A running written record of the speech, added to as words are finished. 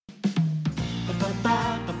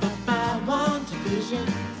WandaVision.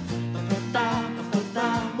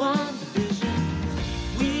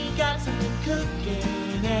 WandaVision. We got something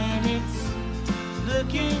cooking and it's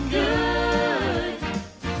looking good.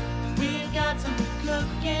 We got something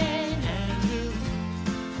cooking and who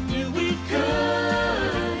knew we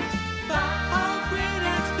could? Our great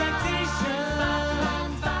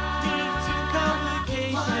expectations lead to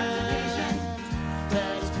complications.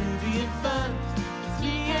 But it's groovy and fun. It's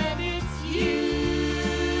me and it's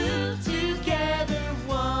you. Together,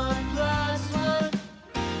 1 plus 1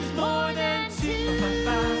 is more than 2.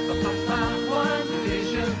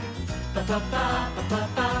 WandaVision.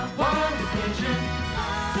 WandaVision.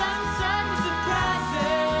 Some sudden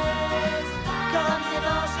surprises come in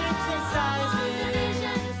all shapes and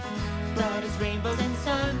sizes. But it's rainbows and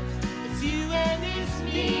sun. It's you and it's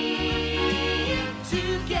me.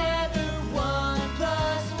 Together, 1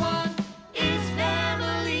 plus 1 is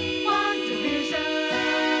family.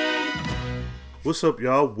 WandaVision. What's up,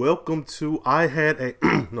 y'all? Welcome to I Had a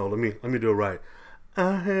no, let me do it right.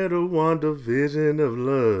 I had a WandaVision of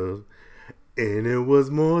love, and it was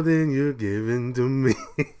more than you're giving to me.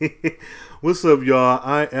 What's up, y'all?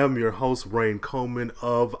 I am your host, Rain Coleman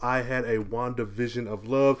of I Had a WandaVision of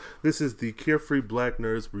Love. This is the Carefree Black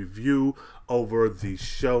Nerds review over the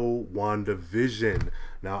show WandaVision.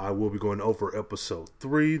 Now, I will be going over episode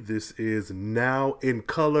 3. This is now in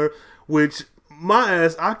color, which my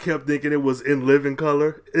ass, I kept thinking it was in living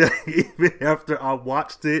color even after I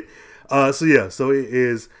watched it. So it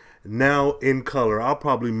is now in color. I'll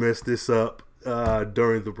probably mess this up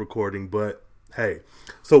during the recording, but hey.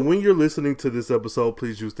 So when you're listening to this episode,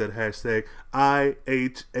 please use that hashtag IHAWVOL.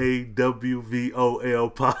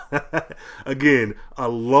 Again, a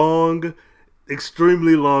long,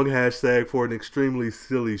 extremely long hashtag for an extremely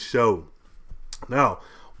silly show. Now,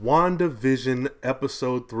 WandaVision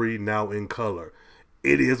episode 3 now in color.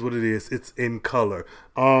 It is what it is. It's in color.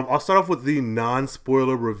 I'll start off with the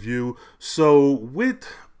non-spoiler review. So with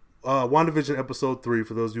WandaVision episode 3,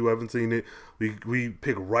 for those of you who haven't seen it, we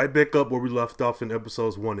pick right back up where we left off in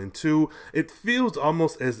episodes 1 and 2. It feels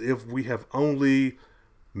almost as if we have only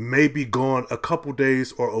maybe gone a couple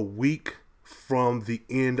days or a week from the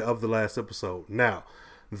end of the last episode. Now,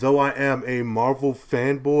 though I am a Marvel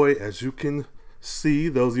fanboy, as you can see,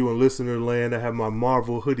 those of you in listener land, I have my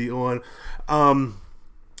Marvel hoodie on.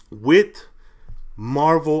 With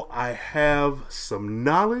Marvel, I have some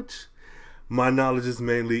knowledge. My knowledge is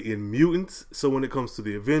mainly in mutants. So when it comes to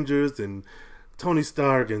the Avengers and Tony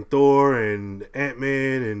Stark and Thor and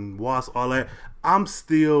Ant-Man and Wasp, all that, I'm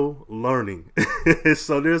still learning.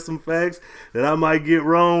 So there's some facts that I might get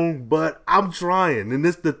wrong, but I'm trying. And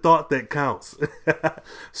it's the thought that counts.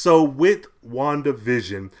 So with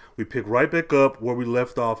WandaVision, we pick right back up where we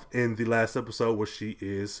left off in the last episode where she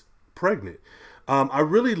is pregnant. I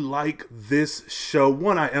really like this show.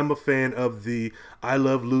 One, I am a fan of the I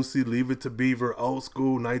Love Lucy, Leave It to Beaver, old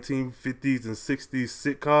school 1950s and 60s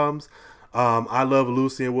sitcoms. I Love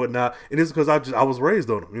Lucy and whatnot. And it's because I was raised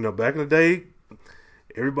on them. You know, back in the day,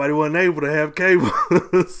 everybody wasn't able to have cable.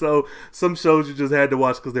 So some shows you just had to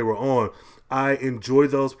watch because they were on. I enjoy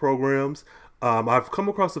those programs. I've come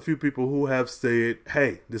across a few people who have said,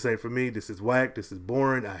 hey, this ain't for me. This is whack. This is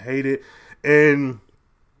boring. I hate it. And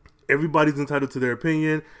everybody's entitled to their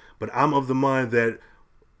opinion, but I'm of the mind that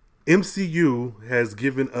MCU has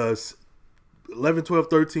given us 11, 12,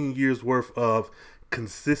 13 years worth of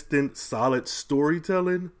consistent, solid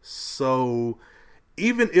storytelling. So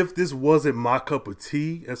even if this wasn't my cup of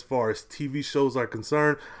tea as far as TV shows are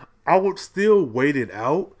concerned, I would still wait it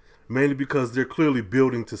out, mainly because they're clearly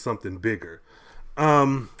building to something bigger.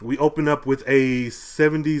 We open up with a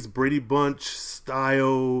 70s Brady Bunch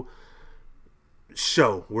style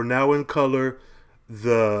show. We're now in color.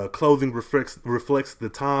 The clothing reflects the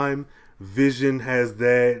time. Vision has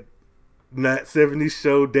that not 70s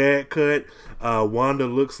show dad cut. Wanda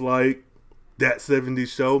looks like that 70s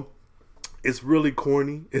show. It's really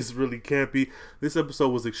corny. It's really campy. This episode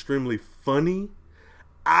was extremely funny.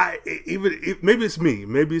 Maybe it's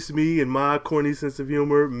me and my corny sense of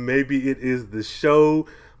humor. Maybe it is the show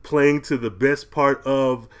playing to the best part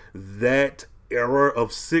of that era of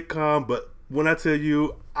sitcom, but when I tell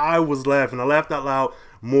you, I was laughing. I laughed out loud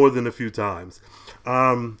more than a few times.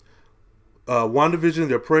 WandaVision,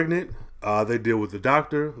 they're pregnant. They deal with the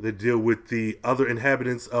doctor. They deal with the other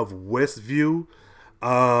inhabitants of Westview.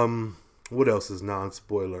 What else is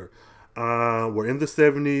non-spoiler? We're in the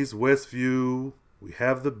 70s, Westview. We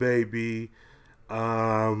have the baby.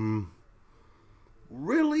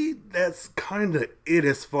 Really, that's kind of it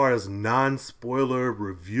as far as non-spoiler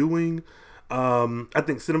reviewing. I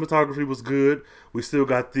think cinematography was good. We still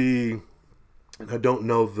got the I don't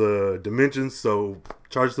know the dimensions, so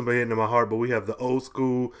charge somebody into my heart. But we have the old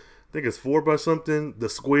school, I think it's 4 by something, the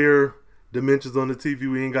square dimensions on the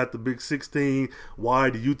TV. We ain't got the big 16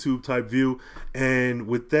 wide YouTube type view. And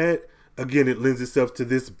with that, again, it lends itself to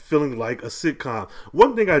this feeling like a sitcom.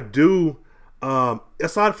 One thing I do,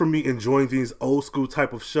 aside from me enjoying these old school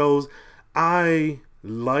type of shows, I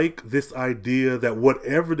like this idea that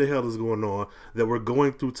whatever the hell is going on, that we're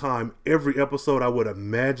going through time. Every episode, I would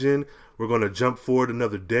imagine we're going to jump forward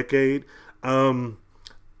another decade.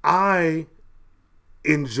 I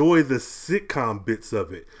enjoy the sitcom bits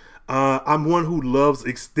of it. I'm one who loves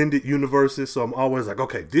extended universes, so I'm always like,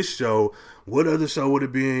 okay, this show, what other show would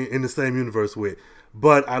it be in the same universe with?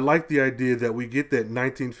 But I like the idea that we get that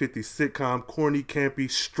 1950s sitcom, corny, campy,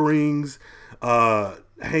 strings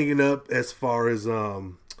hanging up as far as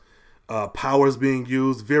powers being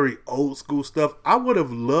used, very old school stuff. I would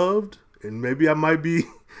have loved, and maybe I might be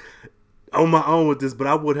on my own with this, but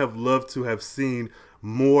I would have loved to have seen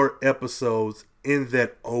more episodes in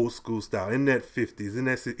that old school style, in that 50s, in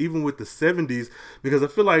that, even with the 70s, because I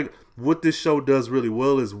feel like what this show does really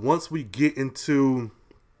well is once we get into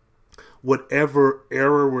whatever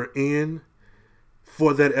era we're in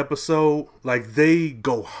for that episode, like they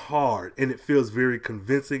go hard and it feels very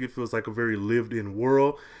convincing. It feels like a very lived in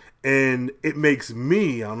world, and it makes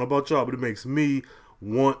me, I don't know about y'all, but it makes me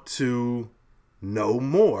want to know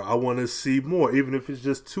more. I want to see more, even if it's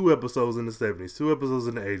just 2 episodes in the 70s, 2 episodes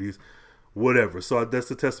in the 80s, whatever. So that's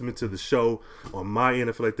a testament to the show. On my end,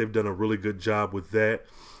 I feel like they've done a really good job with that.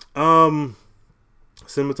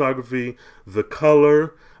 Cinematography, the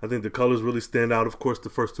color, I think the colors really stand out. Of course, the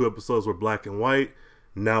first 2 episodes were black and white.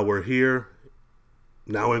 Now we're here,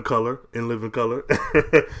 now in color, in living color.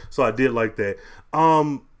 So I did like that.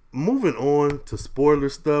 Moving on to spoiler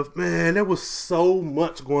stuff, man, there was so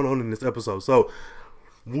much going on in this episode. So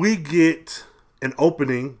we get an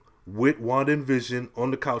opening with Wanda and Vision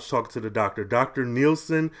on the couch talking to the doctor. Dr.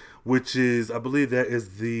 Nielsen, which is, I believe that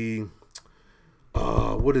is the,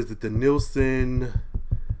 what is it? The Nielsen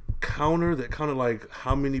counter that kind of like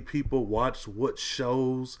how many people watched what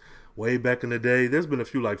shows way back in the day. There's been a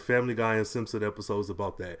few like Family Guy and Simpson episodes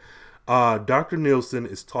about that. Dr. Nielsen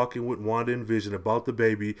is talking with Wanda and Vision about the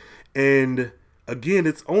baby. And again,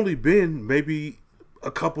 it's only been maybe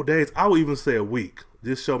a couple days. I would even say a week.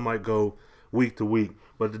 This show might go week to week.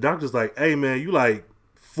 But the doctor's like, hey man, you like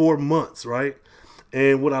 4 months, right?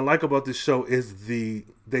 And what I like about this show is they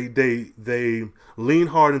lean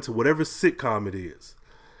hard into whatever sitcom it is.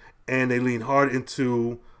 And they lean hard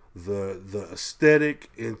into the aesthetic,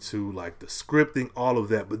 into like the scripting, all of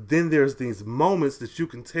that. But then there's these moments that you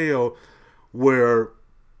can tell where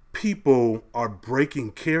people are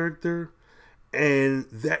breaking character, and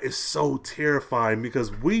that is so terrifying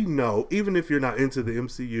because we know, even if you're not into the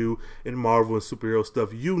MCU and Marvel and superhero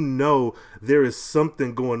stuff, you know there is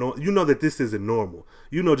something going on. You know that this isn't normal.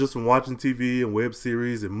 You know just from watching TV and web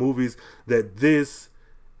series and movies that this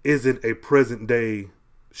isn't a present day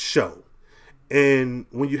show. And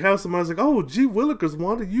when you have somebody like, oh, gee Willikers,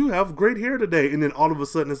 Wanda, you have great hair today. And then all of a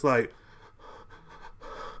sudden it's like,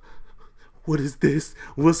 what is this?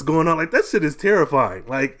 What's going on? Like, that shit is terrifying.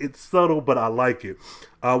 Like, it's subtle, but I like it.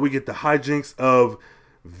 We get the hijinks of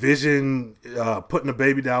Vision putting a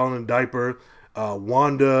baby down in a diaper,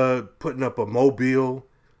 Wanda putting up a mobile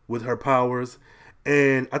with her powers.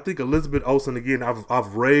 And I think Elizabeth Olsen, again,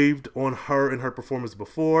 I've raved on her and her performance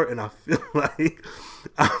before, and I feel like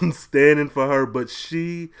I'm standing for her. But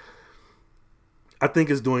she, I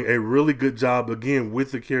think, is doing a really good job, again,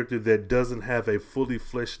 with the character that doesn't have a fully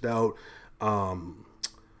fleshed out, not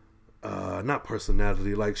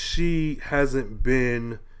personality. Like, she hasn't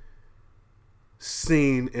been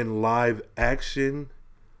seen in live action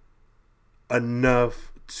enough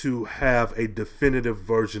to have a definitive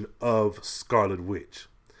version of Scarlet Witch.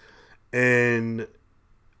 And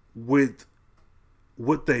with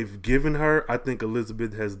what they've given her, I think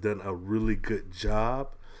Elizabeth has done a really good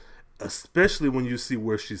job, especially when you see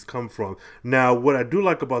where she's come from. Now, what I do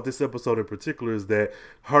like about this episode in particular is that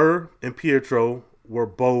her and Pietro were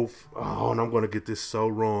both, oh, and I'm going to get this so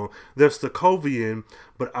wrong, they're Sokovian,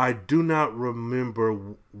 but I do not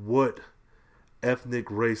remember what ethnic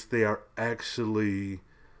race they are actually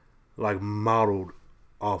like modeled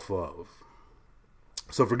off of.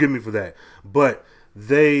 So forgive me for that. But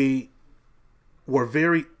they were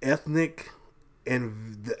very ethnic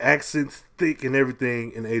and the accents thick and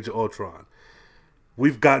everything in Age of Ultron.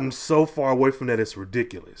 We've gotten so far away from that, it's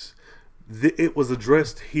ridiculous. It was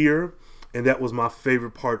addressed here, and that was my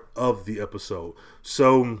favorite part of the episode.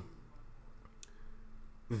 So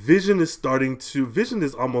Vision is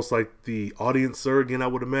almost like the audience surrogate, I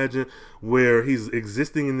would imagine, where he's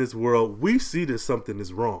existing in this world. We see that something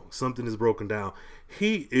is wrong. Something is broken down.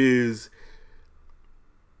 He's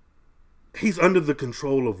under the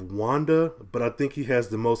control of Wanda, but I think he has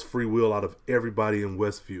the most free will out of everybody in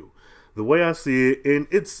Westview. The way I see it, and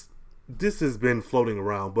this has been floating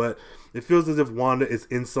around, but it feels as if Wanda is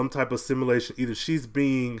in some type of simulation. Either she's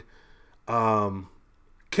being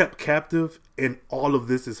kept captive, and all of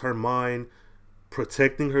this is her mind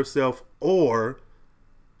protecting herself, or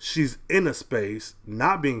she's in a space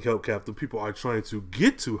not being held captive. People are trying to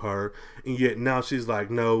get to her, and yet now she's like,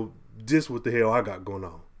 no, this what the hell I got going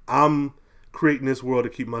on. I'm creating this world to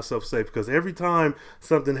keep myself safe, because every time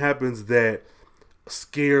something happens that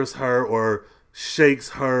scares her or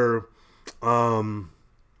shakes her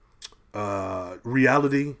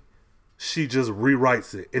reality, she just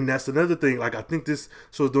rewrites it. And that's another thing. Like, I think this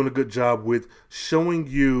show is doing a good job with showing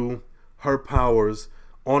you her powers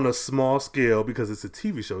on a small scale, because it's a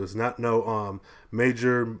TV show. It's not no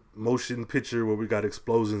major motion picture where we got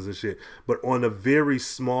explosions and shit. But on a very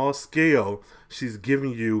small scale, she's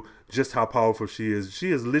giving you just how powerful she is.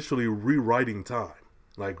 She is literally rewriting time.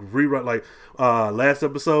 Like last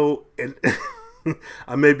episode, and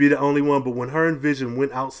I may be the only one, but when her and Vision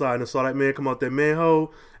went outside and saw that man come out that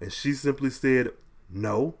manhole, and she simply said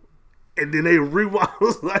no, and then they rewind. I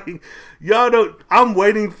was like, y'all don't. I'm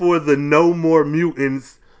waiting for the no more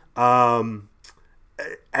mutants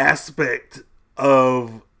aspect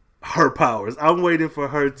of her powers. I'm waiting for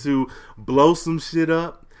her to blow some shit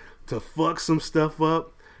up, to fuck some stuff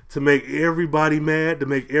up, to make everybody mad, to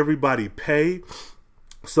make everybody pay.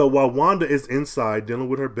 So while Wanda is inside dealing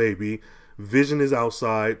with her baby, Vision is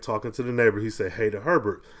outside talking to the neighbor. He said, hey to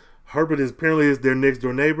Herbert. Herbert apparently is their next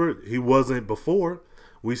door neighbor. He wasn't before.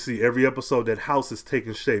 We see every episode that house is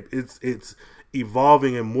taking shape. It's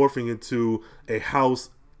evolving and morphing into a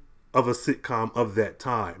house of a sitcom of that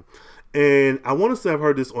time. And I want to say I've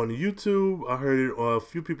heard this on YouTube. I heard it, a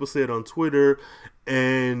few people say it on Twitter.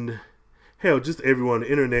 And hell, just everyone on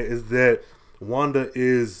the internet, is that Wanda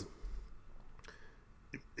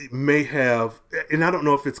may have, and I don't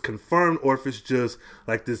know if it's confirmed or if it's just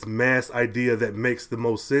like this mass idea that makes the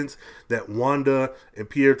most sense, that Wanda and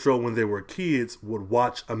Pietro, when they were kids, would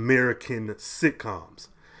watch American sitcoms.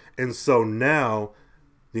 And so now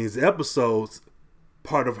these episodes,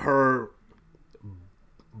 part of her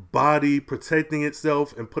body protecting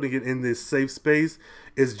itself and putting it in this safe space,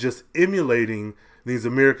 is just emulating these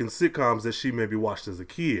American sitcoms that she maybe watched as a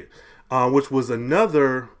kid, which was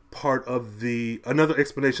another part of another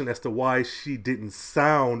explanation as to why she didn't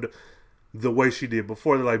sound the way she did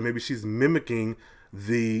before. They're like, maybe she's mimicking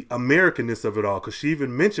the Americanness of it all, because she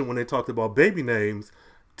even mentioned when they talked about baby names,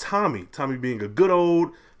 Tommy being a good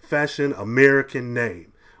old fashioned American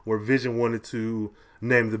name, where Vision wanted to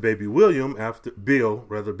name the baby Billy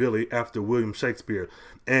after William Shakespeare.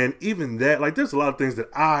 And even that, like, there's a lot of things that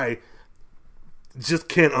I just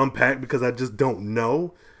can't unpack because I just don't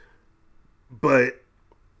know. But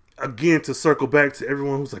again, to circle back to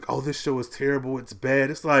everyone who's like, oh, this show is terrible, it's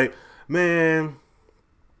bad. It's like, man,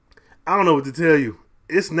 I don't know what to tell you.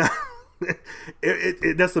 It's not,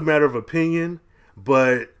 that's a matter of opinion,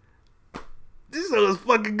 but this show is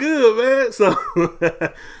fucking good, man.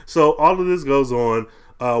 So all of this goes on.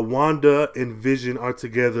 Wanda and Vision are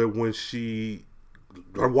together when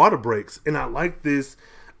her water breaks. And I like this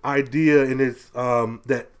idea, and it's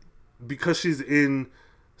that because she's in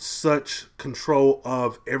such control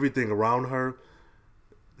of everything around her,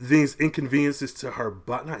 these inconveniences to her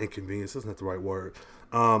body, not inconvenience, that's not the right word,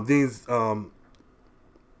 these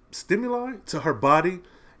stimuli to her body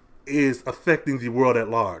is affecting the world at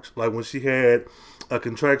large. Like when she had a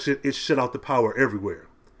contraction, it shut out the power everywhere.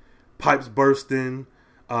 Pipes bursting.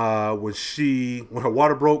 When her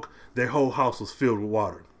water broke, their whole house was filled with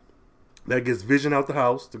water. That gets Vision out the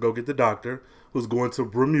house to go get the doctor, who's going to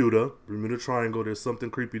Bermuda Triangle. There's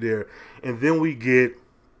something creepy there. And then we get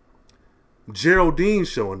Geraldine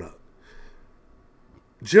showing up.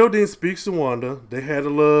 Geraldine speaks to Wanda. They had a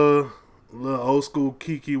little old school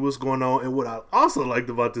kiki, what's going on. And what I also liked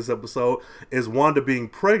about this episode is Wanda being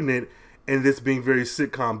pregnant and this being very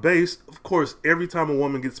sitcom based. Of course, every time a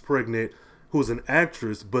woman gets pregnant who's an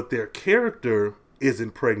actress, but their character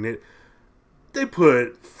isn't pregnant, they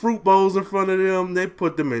put fruit bowls in front of them. They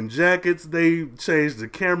put them in jackets. They change the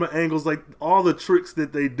camera angles. Like, all the tricks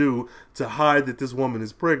that they do to hide that this woman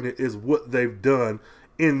is pregnant is what they've done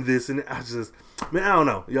in this. And I just, man, I don't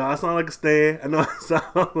know. Y'all, I sound like a stan. I know I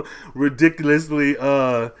sound ridiculously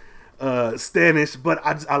Stanish, but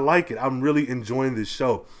I like it. I'm really enjoying this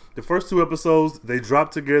show. The first two episodes, they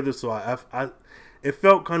dropped together, so It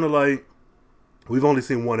felt kind of like we've only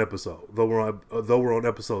seen one episode, though we're on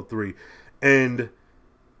episode 3, and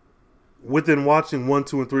within watching 1,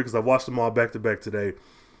 2, and 3, because I watched them all back to back today,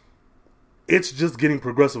 it's just getting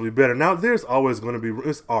progressively better. Now, there's always going to be,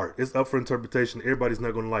 it's art. It's up for interpretation. Everybody's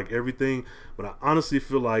not going to like everything. But I honestly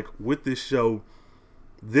feel like with this show,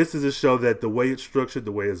 this is a show that the way it's structured,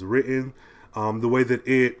 the way it's written, the way that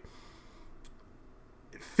it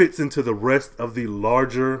fits into the rest of the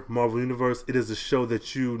larger Marvel Universe, it is a show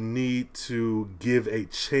that you need to give a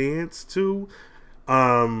chance to.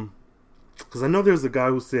 Because I know there's a guy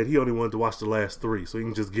who said he only wanted to watch the last 3 so he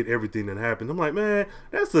can just get everything that happened. I'm like, man,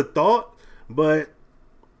 that's a thought. But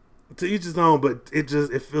to each his own. But it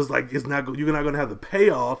feels like you're not going to have the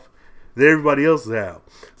payoff that everybody else have.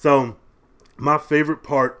 So my favorite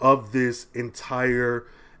part of this entire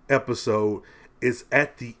episode is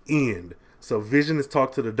at the end. So Vision has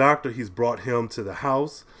talked to the doctor. He's brought him to the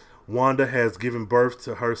house. Wanda has given birth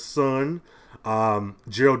to her son.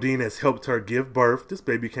 Geraldine has helped her give birth. This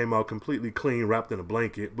baby came out completely clean, wrapped in a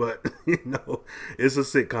blanket. But, it's a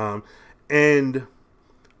sitcom. And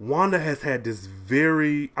Wanda has had this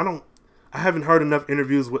I haven't heard enough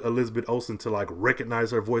interviews with Elizabeth Olsen to like recognize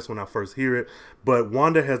her voice when I first hear it, but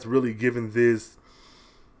Wanda has really given this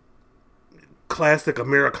classic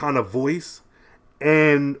Americana voice.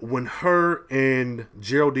 And when her and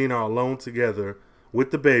Geraldine are alone together with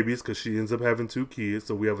the babies, because she ends up having 2 kids,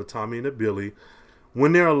 so we have a Tommy and a Billy.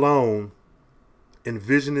 When they're alone and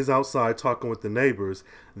Vision is outside talking with the neighbors,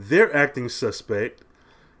 they're acting suspect.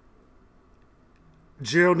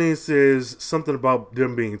 Geraldine says something about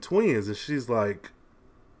them being twins, and she's like,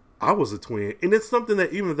 I was a twin. And it's something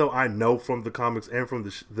that even though I know from the comics and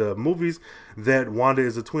from the movies that Wanda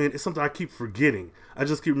is a twin, it's something I keep forgetting. I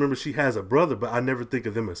just keep remembering she has a brother, but I never think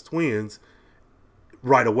of them as twins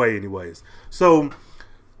right away anyways. So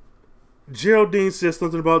Geraldine says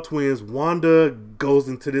something about twins. Wanda goes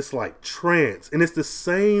into this like trance, and it's the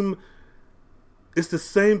same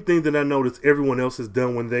thing that I noticed everyone else has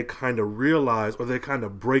done when they kind of realize, or they're kind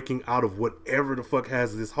of breaking out of whatever the fuck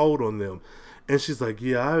has this hold on them. And she's like,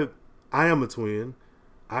 yeah, I am a twin.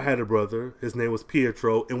 I had a brother. His name was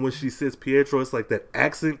Pietro. And when she says Pietro, it's like that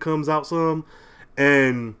accent comes out some.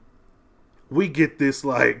 And we get this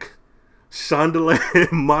like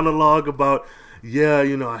Shondaland monologue about, yeah,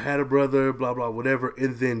 I had a brother, blah, blah, whatever.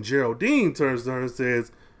 And then Geraldine turns to her and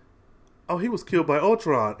says, oh, he was killed by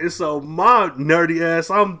Ultron. And so my nerdy ass,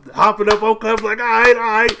 I'm hopping up on clubs like, all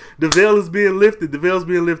right. The veil is being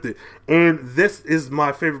lifted. And this is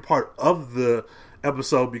my favorite part of the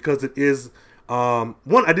episode because it is, one,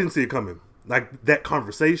 I didn't see it coming. Like that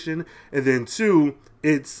conversation. And then 2,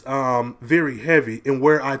 it's very heavy. And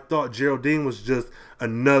where I thought Geraldine was just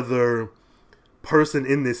another person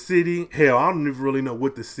in this city. Hell, I don't even really know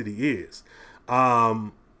what this city is.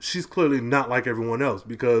 She's clearly not like everyone else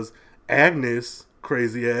because Agnes,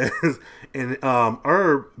 crazy ass, and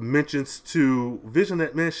Herb mentions to Vision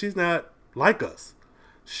that, man, she's not like us.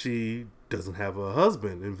 She doesn't have a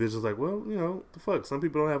husband. And Vision's like, well, the fuck? Some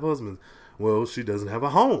people don't have husbands. Well, she doesn't have a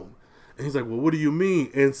home. And he's like, well, what do you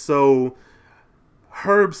mean? And so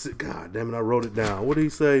Herb said, God damn it, I wrote it down. What did he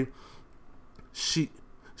say? She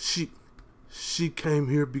came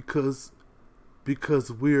here because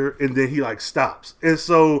we're, and then he like stops. And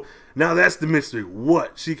so now that's the mystery.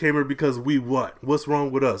 What? She came here because we what? What's wrong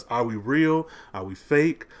with us? Are we real? Are we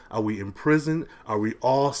fake? Are we in prison? Are we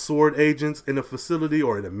all sword agents in a facility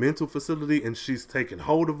or in a mental facility and she's taking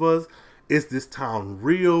hold of us? Is this town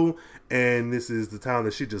real? And this is the town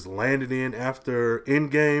that she just landed in after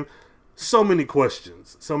Endgame? So many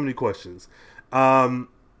questions. And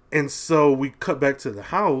so we cut back to the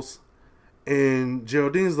house and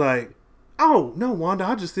Geraldine's like, oh, no, Wanda,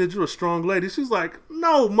 I just said you're a strong lady. She's like,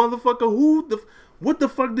 no, motherfucker, what the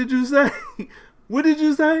fuck did you say? What did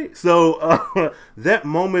you say? So that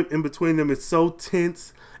moment in between them is so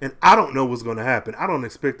tense, and I don't know what's going to happen. I don't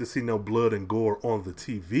expect to see no blood and gore on the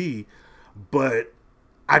TV, but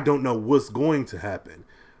I don't know what's going to happen.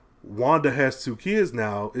 Wanda has 2 kids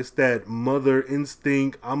now. It's that mother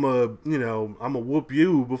instinct. I'm a whoop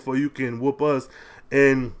you before you can whoop us.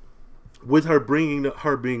 And with her being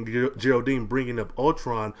Geraldine bringing up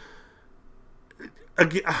Ultron,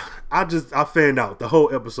 again, I fanned out the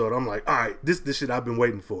whole episode. I'm like, all right, this shit I've been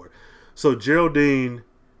waiting for. So Geraldine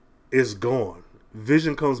is gone.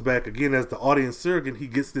 Vision comes back again as the audience surrogate. He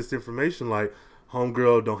gets this information like,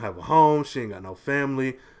 homegirl don't have a home. She ain't got no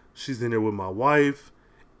family. She's in there with my wife.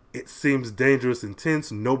 It seems dangerous and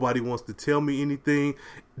tense. Nobody wants to tell me anything.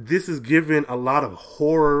 This is giving a lot of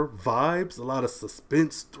horror vibes, a lot of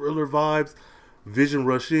suspense, thriller vibes. Vision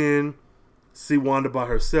rush in, see Wanda by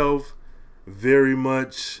herself. very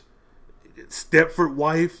much Stepford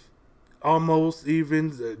wife, almost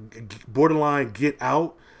even borderline Get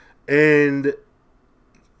Out, and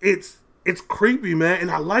it's creepy, man,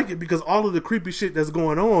 and I like it because all of the creepy shit that's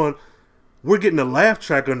going on, we're getting a laugh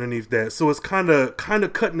track underneath that, so it's kind of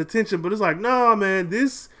cutting the tension. But it's like, nah, man,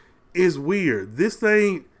 this is weird. This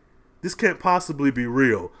can't possibly be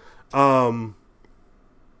real.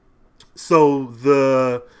 So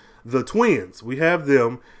the twins, we have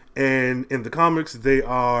them, and in the comics they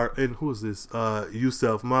are, and who is this?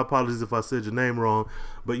 Yusef. My apologies if I said your name wrong,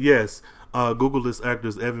 but yes, Google this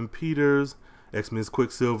actors: Evan Peters, X-Men's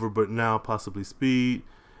Quicksilver, but now possibly Speed,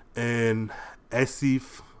 and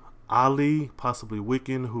Asif Ali, possibly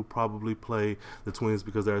Wiccan, who probably play the twins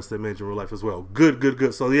because they're same age in real life as well.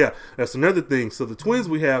 Good. So yeah, that's another thing. So the twins,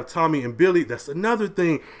 we have Tommy and Billy. That's another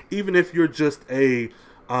thing. Even if you're just a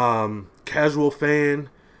casual fan,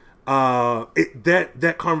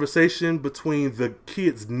 that conversation between the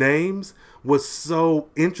kids' names was so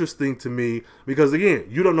interesting to me because, again,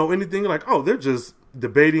 you don't know anything. Like, oh, they're just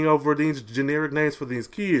debating over these generic names for these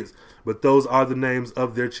kids, but those are the names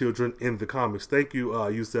of their children in the comics. Thank you,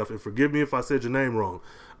 Yusef, and forgive me if I said your name wrong.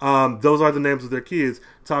 Those are the names of their kids: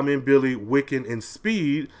 Tommy and Billy, Wiccan and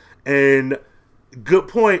Speed. And good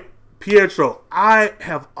point, Pietro. I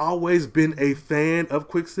have always been a fan of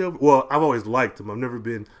Quicksilver. Well, I've always liked him. I've never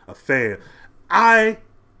been a fan. I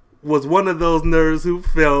was one of those nerds who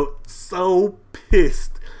felt so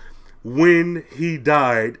pissed when he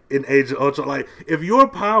died in Age of Ultron. Like, if your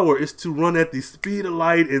power is to run at the speed of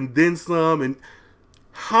light and then some, and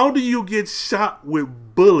how do you get shot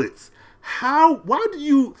with bullets? Why do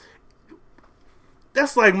you...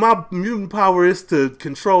 That's like my mutant power is to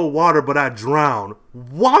control water, but I drown.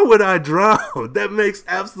 Why would I drown? That makes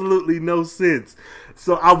absolutely no sense.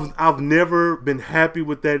 So I've never been happy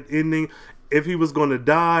with that ending. If he was going to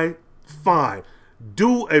die, fine.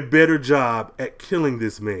 Do a better job at killing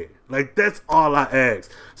this man. Like, that's all I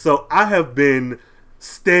ask. So I have been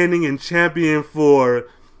standing and championing for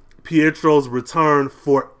Pietro's return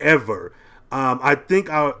forever. I think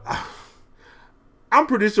I'm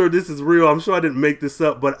pretty sure this is real. I'm sure I didn't make this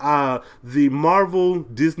up, but the Marvel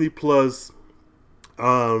Disney Plus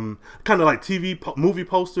kind of like movie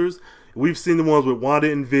posters, we've seen the ones with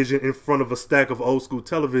Wanda and Vision in front of a stack of old school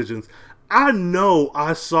televisions. I know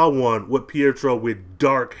I saw one with Pietro with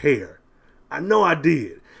dark hair. I know I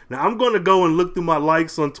did. Now I'm going to go and look through my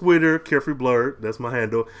likes on Twitter, Carefree Blurred, that's my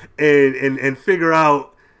handle, and figure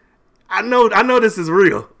out. I know this is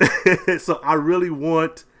real. So I really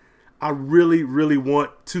want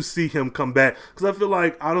to see him come back, because I feel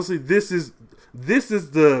like, honestly, this is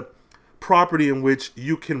the property in which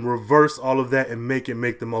you can reverse all of that and make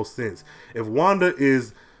the most sense. If Wanda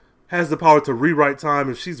has the power to rewrite time,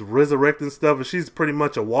 if she's resurrecting stuff, if she's pretty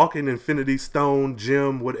much a walking Infinity Stone,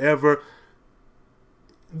 gem, whatever,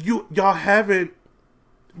 y'all haven't.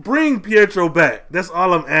 Bring Pietro back. That's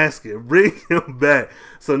all I'm asking. Bring him back.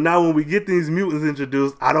 So now when we get these mutants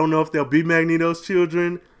introduced, I don't know if they'll be Magneto's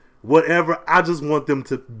children, whatever. I just want them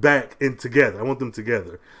back and together. I want them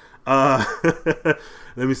together. Let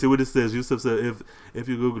me see what it says. Yusuf said, if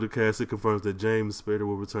you Google the cast, it confirms that James Spader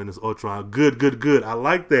will return as Ultron. Good. I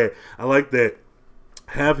like that.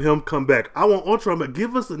 Have him come back. I want Ultron back.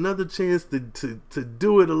 Give us another chance to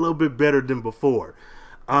do it a little bit better than before.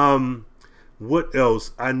 What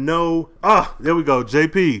else? I know. There we go.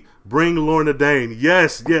 JP, bring Lorna Dane.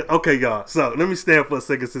 Yes. Okay, y'all. So let me stand for a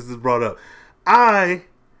second since it's brought up. I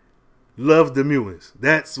love the mutants.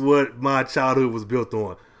 That's what my childhood was built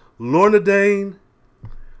on. Lorna Dane,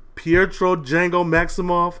 Pietro Django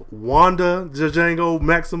Maximoff, Wanda Django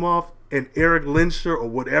Maximoff, and Eric Lensher, or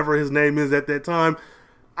whatever his name is at that time.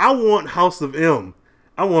 I want House of M.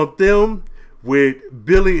 I want them with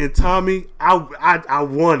Billy and Tommy. I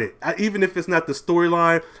want it. Even if it's not the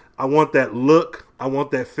storyline, I want that look. I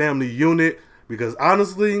want that family unit. Because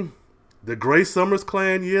honestly, the Grey Summers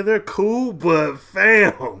clan, yeah, they're cool, but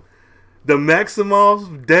fam, the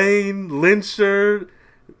Maximoffs, Dane, Lensher,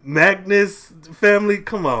 Magnus family,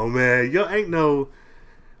 come on, man. Yo, ain't no...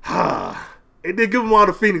 And they give them all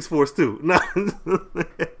the Phoenix Force too.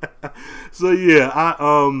 So yeah, I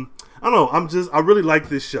don't know. I really like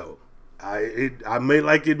this show. I may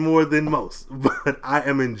like it more than most, but I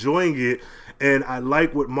am enjoying it, and I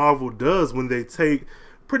like what Marvel does when they take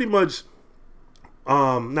pretty much,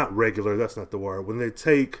 not regular, that's not the word, when they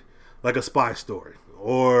take like a spy story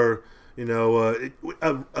or, you know, a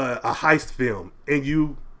heist film, and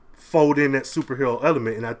you fold in that superhero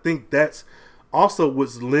element, and I think that's also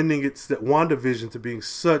what's lending it to WandaVision to being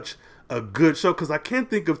such a good show, because I can't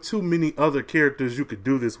think of too many other characters you could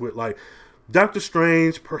do this with. Like Doctor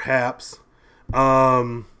Strange, perhaps,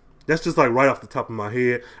 That's just like right off the top of my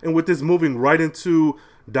head. And with this moving right into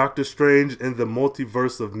Doctor Strange and the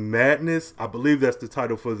Multiverse of Madness, I believe that's the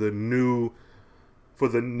title for the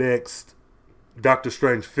next Doctor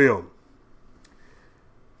Strange film.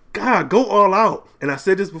 God, go all out. And I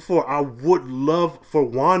said this before, I would love for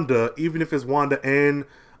Wanda, even if it's Wanda and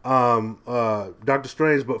Doctor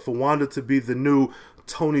Strange, but for Wanda to be the new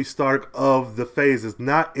Tony Stark of the phases,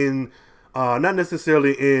 not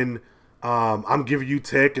necessarily in I'm giving you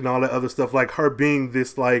tech and all that other stuff, like her being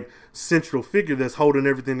this like central figure that's holding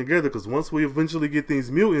everything together. Because once we eventually get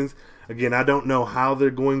these mutants, again, I don't know how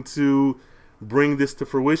they're going to bring this to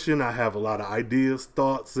fruition. I have a lot of ideas,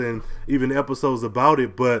 thoughts, and even episodes about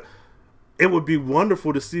it, but it would be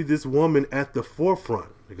wonderful to see this woman at the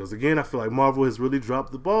forefront. Because again, I feel like Marvel has really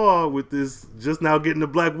dropped the ball with this, just now getting the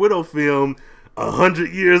Black Widow film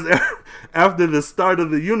 100 years after the start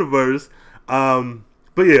of the universe.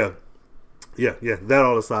 But yeah, that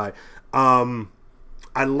all aside, I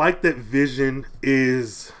like that Vision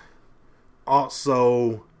is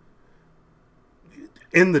also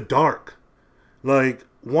in the dark. Like,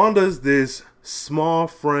 Wanda's this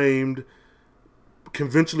small-framed,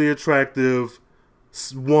 conventionally attractive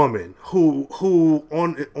woman who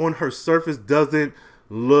on her surface doesn't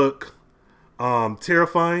look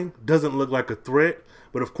terrifying, doesn't look like a threat.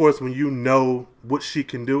 But of course, when you know what she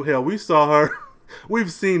can do, hell, we saw her,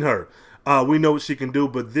 we've seen her. We know what she can do,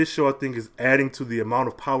 but this show, I think, is adding to the amount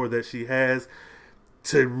of power that she has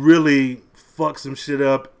to really fuck some shit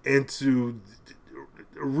up and to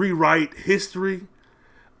rewrite history,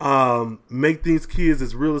 make these kids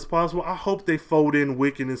as real as possible. I hope they fold in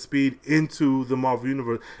Wiccan and Speed into the Marvel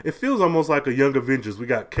Universe. It feels almost like a Young Avengers. We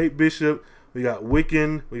got Kate Bishop, we got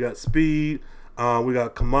Wiccan, we got Speed, we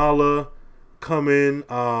got Kamala coming.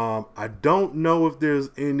 I don't know if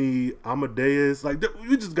there's any Amadeus. Like,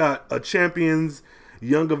 we just got a Champions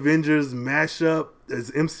Young Avengers mashup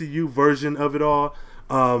as MCU version of it all.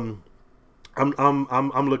 I'm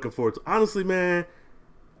looking forward to. Honestly, man,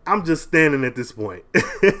 I'm just standing at this point.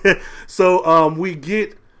 So we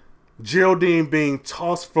get Geraldine being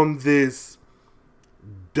tossed from this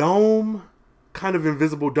dome, kind of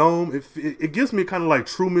invisible dome. It gives me kind of like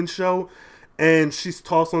Truman Show, and she's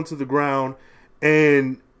tossed onto the ground.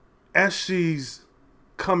 And as she's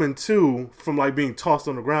coming to from like being tossed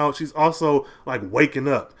on the ground, she's also like waking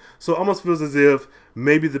up. So it almost feels as if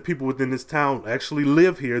maybe the people within this town actually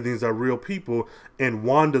live here. These are real people, and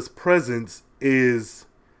Wanda's presence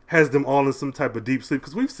has them all in some type of deep sleep.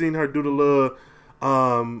 Because we've seen her do the little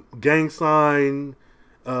gang sign,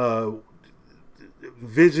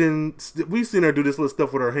 vision. We've seen her do this little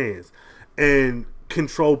stuff with her hands and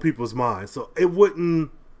control people's minds. So I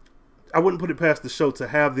wouldn't put it past the show to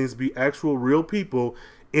have these be actual real people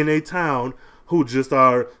in a town who just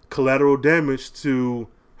are collateral damage to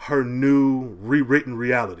her new rewritten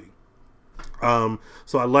reality. So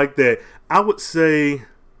I like that. I would say,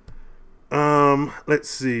 let's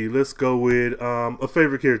see, let's go with a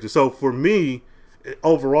favorite character. So for me,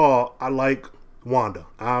 overall, I like Wanda.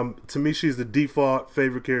 To me, she's the default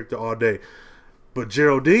favorite character all day. But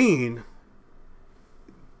Geraldine,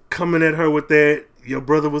 coming at her with that "your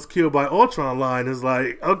brother was killed by Ultron" line is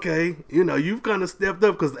like, okay, you've kind of stepped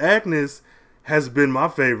up, because Agnes has been my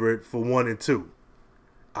favorite for 1 and 2.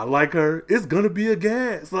 I like her. It's gonna be a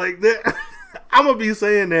gas like that. I'm gonna be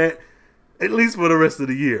saying that at least for the rest of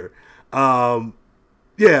the year. I'm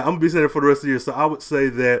gonna be saying it for the rest of the year. So I would say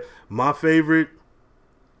that my favorite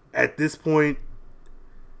at this point,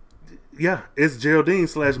 it's Geraldine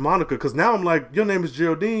 / Monica. Because now I'm like, your name is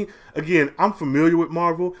Geraldine. Again, I'm familiar with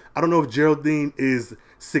Marvel. I don't know if Geraldine is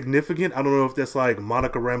significant. I don't know if that's like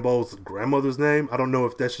Monica Rambeau's grandmother's name. I don't know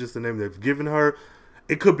if that's just the name they've given her.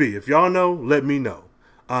 It could be. If y'all know, let me know.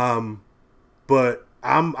 But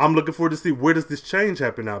I'm looking forward to see, where does this change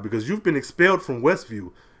happen now? Because you've been expelled from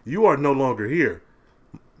Westview. You are no longer here.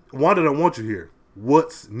 Wanda don't want you here.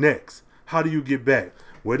 What's next? How do you get back?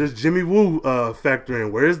 Where does Jimmy Woo factor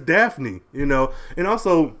in? Where is Daphne? And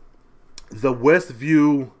also the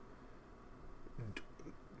Westview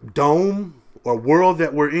dome or world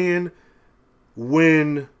that we're in,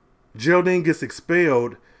 when Geraldine gets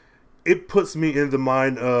expelled, it puts me in the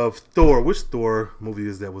mind of Thor. Which Thor movie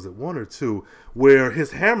is that? Was it 1 or 2? Where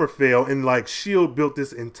his hammer fell and like S.H.I.E.L.D. built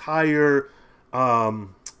this entire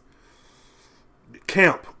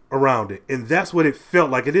camp around it. And that's what it felt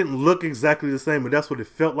like. It didn't look exactly the same, but that's what it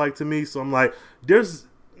felt like to me. So I'm like,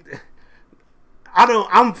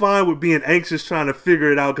 I'm fine with being anxious trying to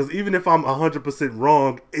figure it out, because even if I'm 100%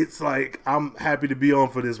 wrong, it's like I'm happy to be on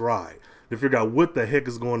for this ride to figure out what the heck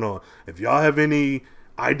is going on. If y'all have any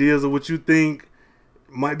ideas of what you think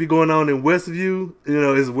might be going on in Westview.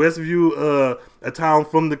 Is Westview a town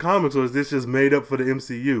from the comics, or is this just made up for the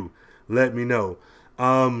MCU? Let me know.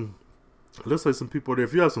 Looks like some people are there.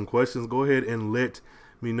 If you have some questions, go ahead and let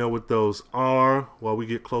me know what those are while we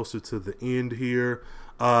get closer to the end here.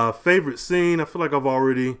 Favorite scene, I feel like I've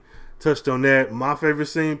already touched on that. My favorite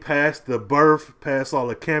scene, past the birth, past all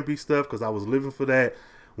the campy stuff, because I was living for that,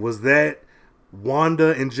 was that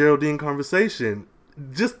Wanda and Geraldine conversation.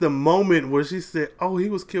 Just the moment where she said, "Oh, he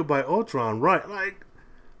was killed by Ultron," right? Like,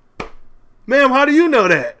 ma'am, how do you know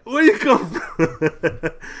that? Where you come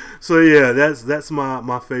from? So yeah, that's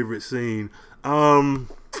my favorite scene.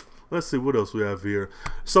 Let's see what else we have here.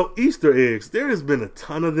 So Easter eggs, there has been a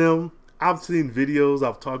ton of them. I've seen videos,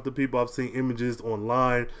 I've talked to people, I've seen images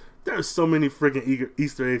online. There's so many freaking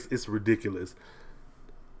Easter eggs, it's ridiculous.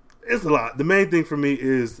 It's a lot. The main thing for me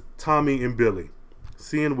is Tommy and Billy,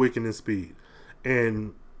 seeing Wiccan and Speed.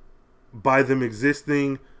 And by them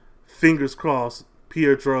existing, fingers crossed,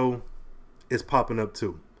 Pietro is popping up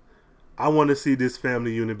too. I want to see this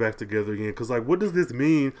family unit back together again. Because, like, what does this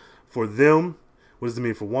mean for them? What does it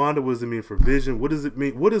mean for Wanda? What does it mean for Vision? What does it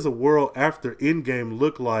mean? What does a world after Endgame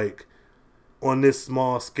look like on this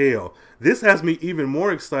small scale? This has me even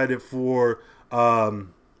more excited for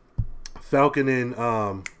Falcon and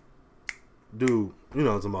dude, you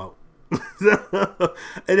know what I'm talking about.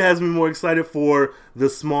 It has me more excited for the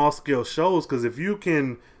small scale shows, because if you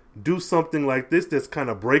can do something like this that's kind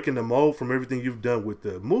of breaking the mold from everything you've done with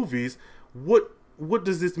the movies, what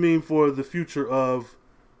does this mean for the future of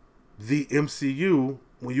the MCU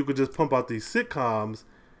when you could just pump out these sitcoms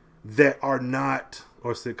that are not,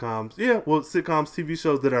 or sitcoms, TV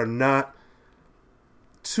shows that are not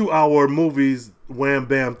 2-hour movies, wham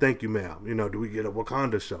bam, thank you ma'am. Do we get a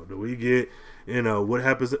Wakanda show? Do we get, what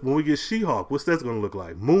happens when we get She-Hulk? What's that going to look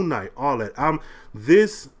like? Moon Knight, all that.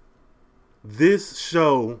 This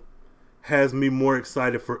show has me more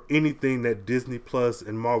excited for anything that Disney Plus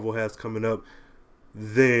and Marvel has coming up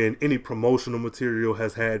than any promotional material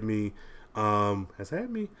has had me for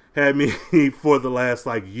the last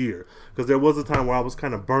year. Because there was a time where I was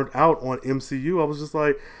kind of burnt out on MCU. I was just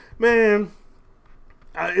like, man,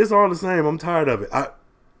 it's all the same. I'm tired of it. I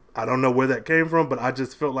don't know where that came from, but I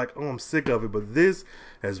just felt like, I'm sick of it. But this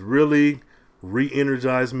has really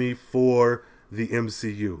re-energized me for the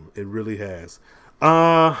MCU. It really has.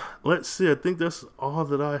 Let's see. I think that's all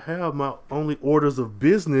that I have. My only orders of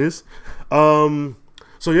business. So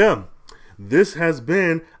yeah, this has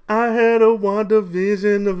been I Had a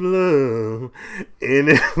WandaVision of Love, and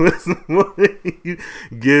it was you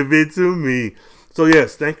give it to me. So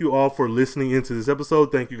yes, thank you all for listening into this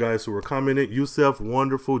episode. Thank you guys who were commenting. Yusef,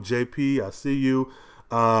 wonderful, JP, I see you.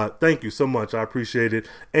 Thank you so much. I appreciate it.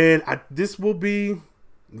 And this will be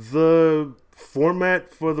the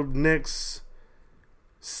format for the next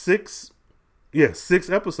 6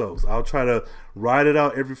 episodes. I'll try to ride it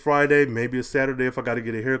out every Friday, maybe a Saturday if I got to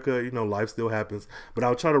get a haircut. Life still happens. But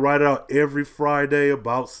I'll try to ride it out every Friday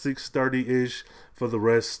about 6:30-ish for the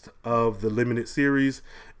rest of the limited series.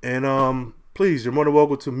 And please, you're more than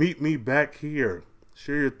welcome to meet me back here.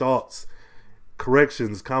 Share your thoughts,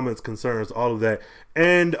 corrections, comments, concerns, all of that.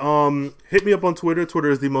 And hit me up on Twitter. Twitter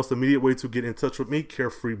is the most immediate way to get in touch with me.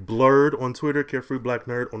 Carefree Blurred on Twitter, Carefree Black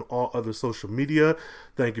Nerd on all other social media.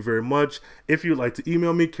 Thank you very much. If you'd like to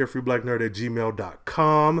email me,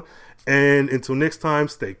 carefreeblacknerd@gmail.com. And until next time,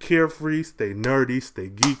 stay carefree, stay nerdy, stay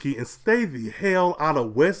geeky, and stay the hell out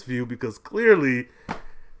of Westview, because clearly,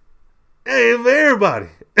 hey, for everybody.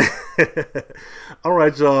 All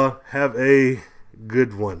right, y'all. Have a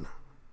good one.